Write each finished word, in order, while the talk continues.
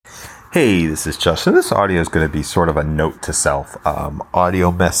Hey, this is Justin. This audio is going to be sort of a note to self audio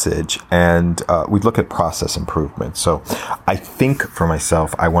message, and we look at process improvements. So I think for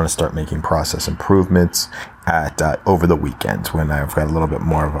myself, I want to start making process improvements at over the weekends when I've got a little bit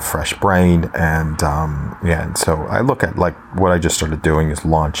more of a fresh brain. And so I look at like what I just started doing is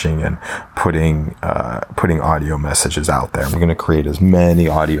launching and putting audio messages out there. I'm going to create as many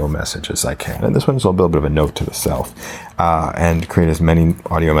audio messages as I can. And this one's a little bit of a note to the self. And create as many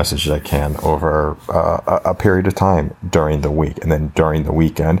audio messages as I can over a period of time during the week. And then during the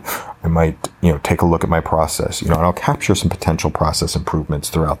weekend, I might, take a look at my process, and I'll capture some potential process improvements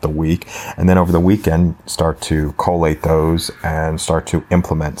throughout the week. And then over the weekend, start to collate those and start to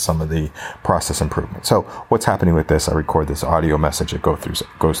implement some of the process improvements. So what's happening with this, I record this audio message. It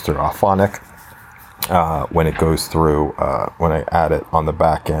goes through Auphonic. When it goes through, when I add it on the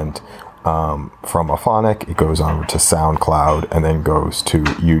back end, from Auphonic, it goes on to SoundCloud and then goes to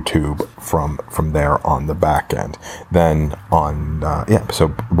YouTube from there on the back end. Then so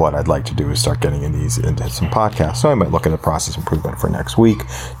what I'd like to do is start getting into some podcasts. So I might look at a process improvement for next week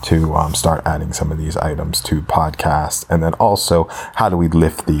to start adding some of these items to podcasts. And then also, how do we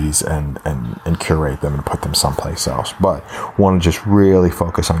lift these and curate them and put them someplace else? But want to just really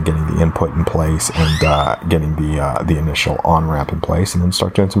focus on getting the input in place and getting the initial on-ramp in place, and then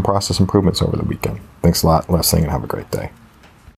start doing some process improvements over the weekend. Thanks a lot, Leslie, and have a great day.